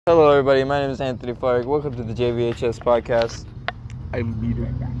Hello everybody, my name is Anthony Farg. Welcome to the JVHS podcast. I'm Peter.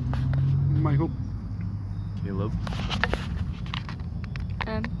 Michael. Caleb.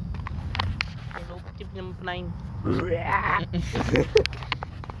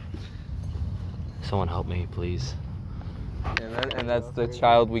 Someone help me, please. And that's the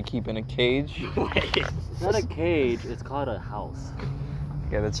child we keep in a cage. It's not a cage, it's called a house.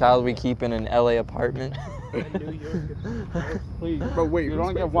 Yeah, the child we keep in an LA apartment. Please. But wait, you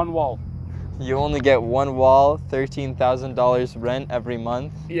only get one wall. You only get one wall, $13,000 rent every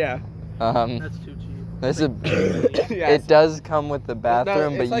month. Yeah. That's too cheap. There's a. Yeah, it does come with the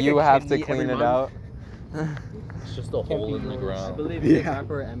bathroom, it's but like you a have to kidney clean every it out. It's just a hole in the I ground. believe Yeah. the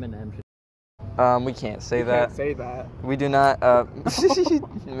rapper Eminem. We can't say You that. can't say that. We do not.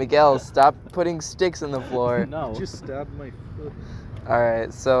 Miguel, stop putting sticks in the floor. No. Just stabbed my foot.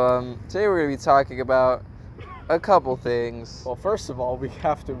 Alright, so today we're going to be talking about a couple things. Well, first of all, we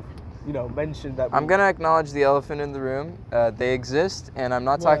have to, mention that. I'm going to acknowledge the elephant in the room. They exist, and I'm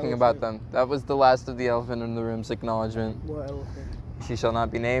not What talking about elephant? them. That was the last of the elephant in the room's acknowledgement. What elephant? She shall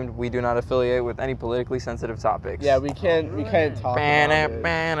not be named. We do not affiliate with any politically sensitive topics. Yeah, we can't talk about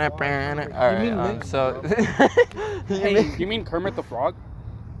it. Alright, so... You mean Kermit the Frog?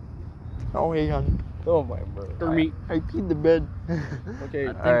 Oh, hey, hon. Oh my word. Kermit. I peed the bed. Okay.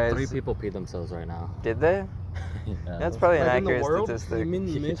 I think Alright, 3 so- people peed themselves right now. Did they? Yeah. That's probably an Like in the accurate world, statistic. You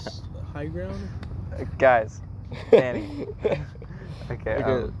mean Miss High Ground? Guys, Danny. Okay, Okay,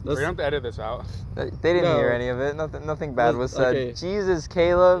 We don't have to edit this out. they didn't No. hear any of it. Nothing bad was said. Okay. Jesus,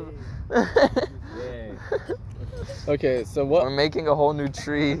 Caleb. Yay. Okay, so We're what making a whole new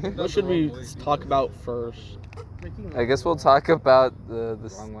tree. should we talk about first? I guess we'll talk about the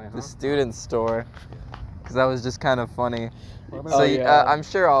Wrong way, huh? the student store, because that was just kind of funny. Oh, So yeah. I'm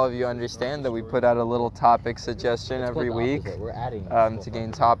sure all of you understand that we put out a little topic suggestion Let's every put the week opposite. We're adding. to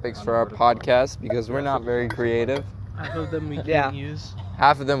gain topics for our podcast, because we're not very creative. Half of them we can't Yeah. use.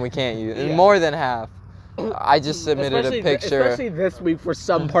 Half of them we can't use, Yeah. more than half. I just submitted a picture. Especially this week for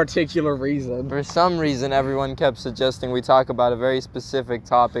some particular reason. For some reason, everyone kept suggesting we talk about a very specific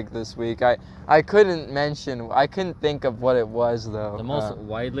topic this week. I couldn't think of what it was though. The most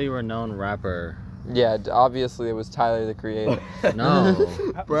widely renowned rapper. Yeah, obviously it was Tyler the Creator. No.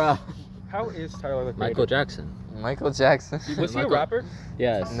 Bruh. How is Tyler the Creator? Michael Jackson. Michael Jackson. Was he a Michael- rapper?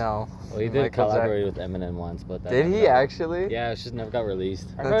 Yes. No. Well, he did Michael collaborate with Eminem once, but that Did never he got- actually? Yeah, it just never got released.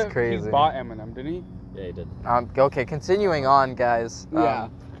 I That's heard crazy. He bought Eminem, didn't he? Yeah, he did. Okay, continuing on, guys. Yeah.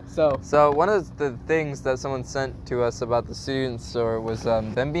 So So one of the things that someone sent to us about the student store was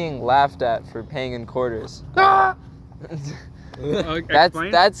them being laughed at for paying in quarters.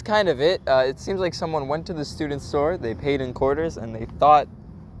 Explain. That's kind of it. It seems like someone went to the student store, they paid in quarters, and they thought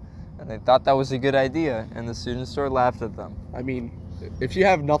that was a good idea, and the student store laughed at them. I mean, if you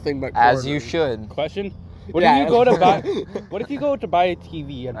have nothing but As you quarters- should. Question. What Yeah. if you go to buy? What if you go to buy a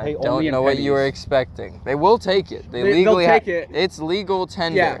TV and I pay don't only in know what you were pennies? expecting. They will take it. They They'll legally take it. It's legal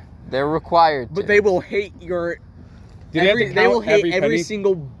tender. Yeah. They're required to. But they will hate your. Do they have to They will count hate every every penny?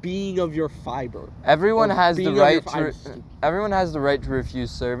 single being of your fiber. Everyone Or has the being on right your to. fiber. Everyone has the right to refuse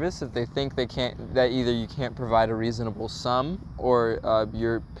service if they think they can't. That either you can't provide a reasonable sum or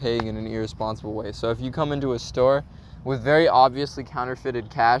you're paying in an irresponsible way. So if you come into a store with very obviously counterfeited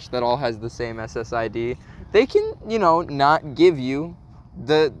cash that all has the same SSID, they can not give you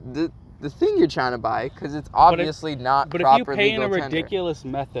the thing you're trying to buy because it's obviously not But if proper you pay in legal a tender. ridiculous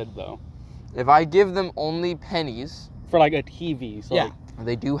method though, If I give them only pennies, for like a TV, so Yeah. like,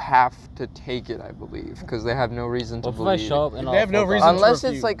 they do have to take it, I believe, because they have no reason to What if I believe. show up and They have no reason to Unless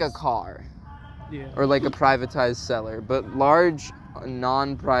it's like a refuse. car Yeah. or like a privatized seller, but large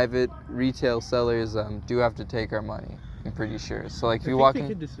non-private retail sellers do have to take our money. I'm pretty sure. So like if you walk They in,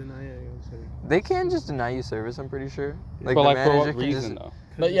 could just deny it, I would say. they can just deny you service. I'm pretty sure. Like but the like for manager what can reason just. though?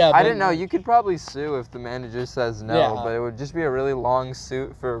 But yeah, I don't know. You could probably sue if the manager says no, Yeah. but it would just be a really long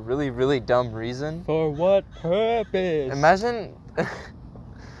suit for a really, really dumb reason. For what purpose? Imagine.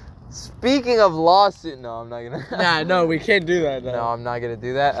 Speaking of lawsuit, no, I'm not gonna. Nah, no, we can't do that. No, I'm not gonna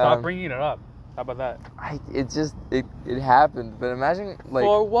do that. Stop bringing it up. How about that? It happened, but imagine like.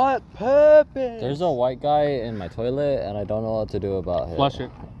 For what purpose? There's a white guy in my toilet, and I don't know what to do about him. Flush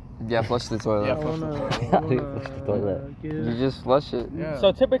it. Yeah, flush the toilet. Yeah, I wanna, Toilet. You just flush it. Yeah.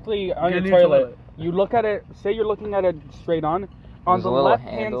 So typically on Get your in your toilet, toilet. you look at it. Say you're looking at it straight on. On There's the a little left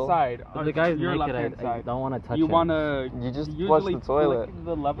hand handle. side, But on the guy's your naked. left hand I side, don't want to touch you him. wanna You just flush usually the toilet. flick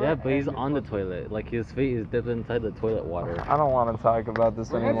the lever. Yeah, but he's and on the flush. toilet. Like his feet is dipped inside the toilet water. I don't want to talk about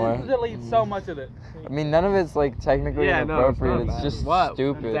this We're anymore. gonna delete so much of it. I mean, none of it's like technically Yeah, no, it's inappropriate. not It's bad. just What?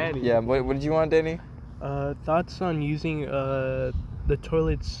 stupid. Danny. Yeah. What did you want, Danny? Thoughts on using the The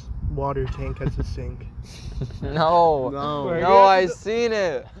toilet's water tank has a sink. No. No. No, I seen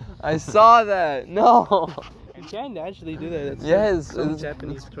it. I saw that. No. You can actually do that. That's Yes, Some it's-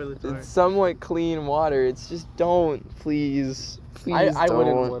 Japanese toilets are. It's somewhat clean water. It's just don't, please. Please I don't.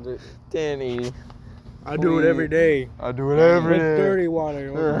 wouldn't want it. Danny. I do it every day. I do it every With day. dirty water.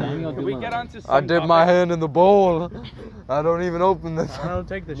 Daniel, Can we get on to some I dip my topics? hand in the bowl. I don't even open the. I don't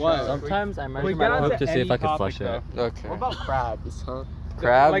take the What? shower. Sometimes I Can measure we my get on poop to see any if I can topic, flush it. though? Okay. What about crabs, huh?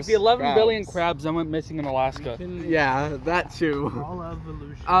 Crabs? Like the 11 billion Crabs. crabs that went missing in Alaska. Yeah, that too. All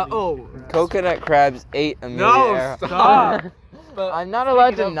evolution. Oh. leads to crabs. Coconut crabs ate Amelia No, Earhart. stop. But I'm not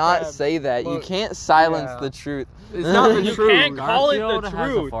allowed to of not crabs, say that. You look, can't silence yeah. the truth. it's not the You truth. can't call it the Garfield has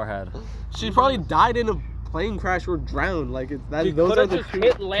a truth. forehead. She probably died in a plane crash or drowned. Like it's that. You Those could are have the just two.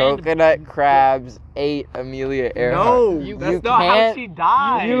 hit land. Coconut crabs ate Amelia Earhart. No, You- that's you not how can't- she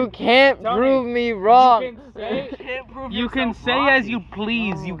died. You can't Tony, prove me wrong. You can say, can't prove you can yourself say right. as you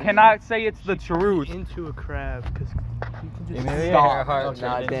please. You cannot say it's the truth. Into a crab because you can just. Amelia Stop. Earhart Okay.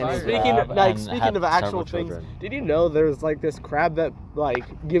 turned into Danny. a Speaking crab of, like and speaking had of actual several things, children. did you know there's like this crab that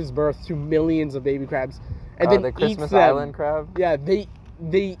like gives birth to millions of baby crabs and Oh, then the Christmas eats them? Island crab. Yeah, they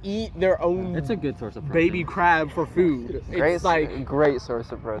eat their own It's a good source of protein. baby crab for food. Great, It's like great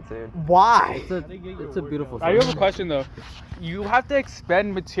source of protein. why? It's a beautiful I have source. a question though. You have to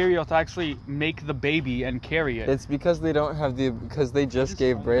expend material to actually make the baby and carry it. It's because they don't have because they just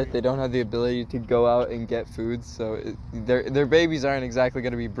gave birth. They don't have the ability to go out and get food. So their babies aren't exactly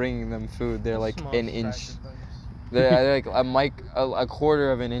going to be bringing them food. They're like an inch. They're like a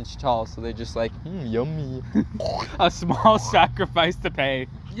quarter of an inch tall. So they're just like yummy. A small sacrifice to pay.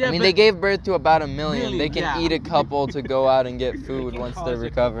 Yeah, I mean, they gave birth to about 1 million. Really, They can yeah. eat a couple to go out and get food once they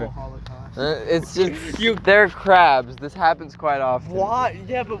recover. Holocaust. It's just they're crabs. This happens quite often. why?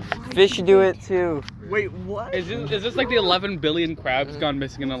 Yeah, but Fish do it too. wait, what? Is this like the 11 billion crabs gone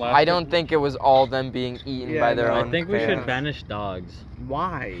missing in Alaska? I don't think it was all them being eaten Yeah, by their no, own I think we should parents. banish dogs.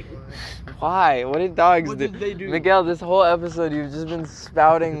 Why? Why? What did dogs What do? did they do? Miguel, this whole episode you've just been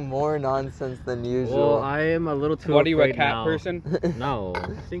spouting more nonsense than usual. Well, I am a little too What are you, a afraid cat now. person? No,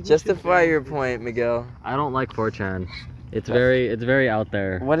 Justify your point, Miguel. I don't like 4chan. It's very out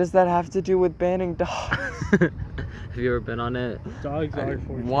there. What does that have to do with banning dogs? Have you ever been on it? Dogs are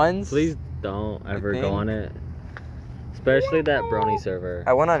for Once. Please don't ever think- go on it. Especially that brony server.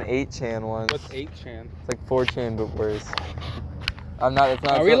 I went on 8chan once. What's 8chan? It's like 4chan but worse. I'm not. It's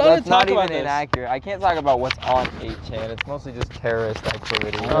not. Are we allowed to that's not talk about even this? inaccurate. I can't talk about what's on 8chan. It's mostly just terrorist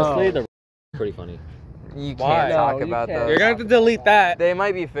activity. Honestly, Oh. the pretty funny. You Why? can't talk No, you about can't. those. You're gonna have to delete that. They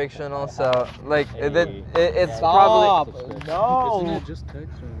might be fictional, so like Hey. it's Stop. probably Isn't No. it just text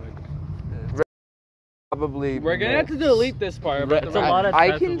or like? probably. We're gonna have to delete this part. about It's the a lot of I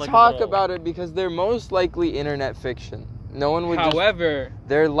text can with, like, a talk little- about it because they're most likely internet fiction. No one would just. However,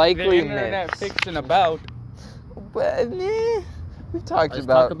 They're the likely internet myths. fiction about. But we've talked Let's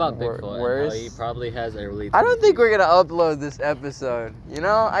about talk about wor- Bigfoot. and worse. how he probably has a really. I don't think we're gonna upload this episode. You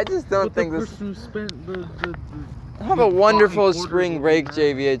know, I just don't But think the this. person who spent the Have a wonderful fucking spring order break, was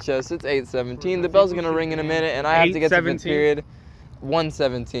JVHS. It's 8:17. I The think bell's we gonna should ring in a ban minute, and I have to get to the 8:17? period.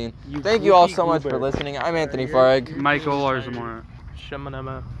 1:17. You Thank you all kooky so much goober. for listening. I'm Anthony Farag. Michael Arzamora.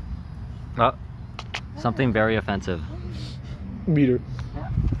 Shamanama. Something very offensive. Meter.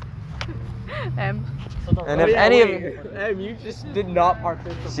 And if any of you just did not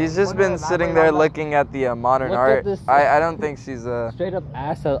participate. she's just been sitting there looking at the modern Look at art. this- I don't think she's Straight up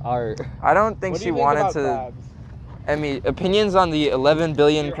ass art. I don't think What do she you think wanted about to. crabs? I mean, opinions on the 11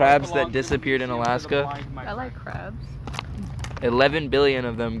 billion crabs that disappeared in Alaska. I like crabs. 11 billion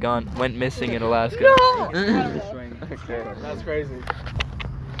of them went missing in Alaska. Okay. That's crazy.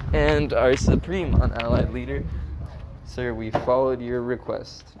 And our supreme unallied leader, sir, we followed your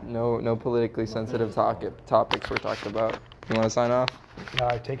request. No politically sensitive topics were talked about. You want to sign off?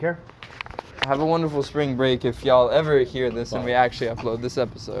 Take care. Have a wonderful spring break if y'all ever hear this and we actually upload this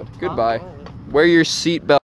episode. Goodbye. Wear your seatbelt.